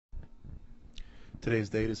Today's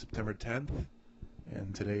date is September 10th,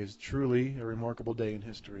 and today is truly a remarkable day in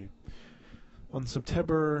history. On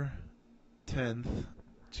September 10th,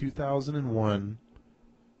 2001,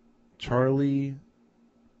 Charlie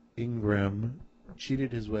Ingram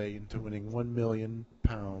cheated his way into winning £1 million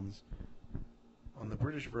on the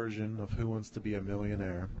British version of Who Wants to Be a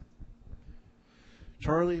Millionaire.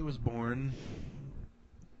 Charlie was born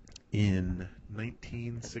in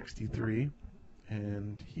 1963,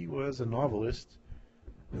 and he was a novelist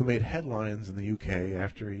who made headlines in the UK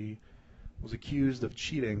after he was accused of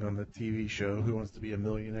cheating on the TV show Who Wants to Be a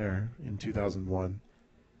Millionaire in 2001.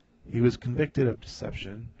 He was convicted of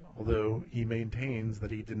deception, although he maintains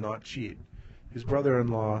that he did not cheat. His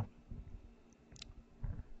brother-in-law,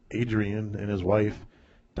 Adrian, and his wife,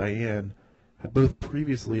 Diane, had both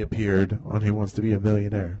previously appeared on Who Wants to Be a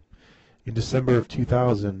Millionaire. In December of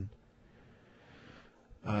 2000,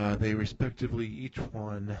 they respectively each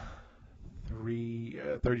won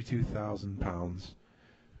 £32,000.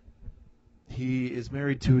 He is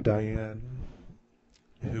married to Diane,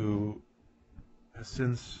 who has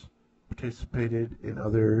since participated in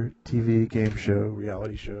other TV game show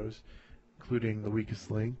reality shows, including The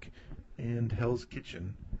Weakest Link and Hell's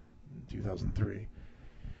Kitchen in 2003.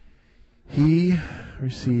 He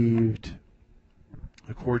received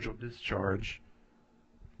a cordial discharge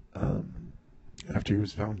after he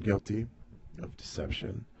was found guilty of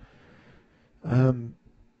deception.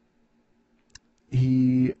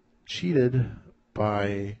 He cheated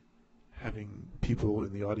by having people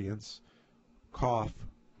in the audience cough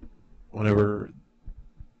whenever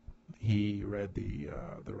he read the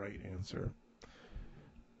right answer,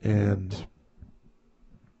 and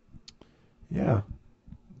yeah,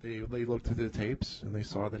 they looked through the tapes and they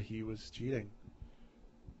saw that he was cheating.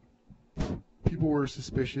 People were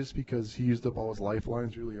suspicious because he used up all his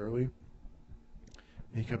lifelines really early.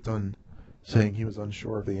 He kept on saying he was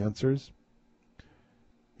unsure of the answers.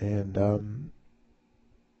 And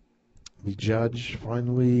the judge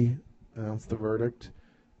finally announced the verdict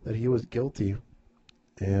that he was guilty.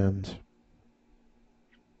 And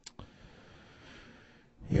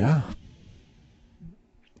yeah,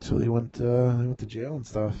 so they went to jail and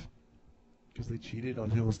stuff because they cheated on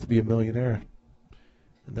Who Wants to Be a Millionaire.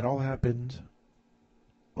 And that all happened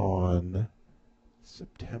on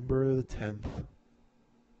September the 10th,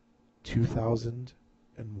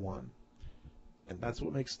 2001. And that's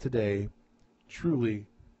what makes today truly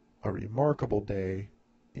a remarkable day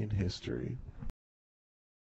in history.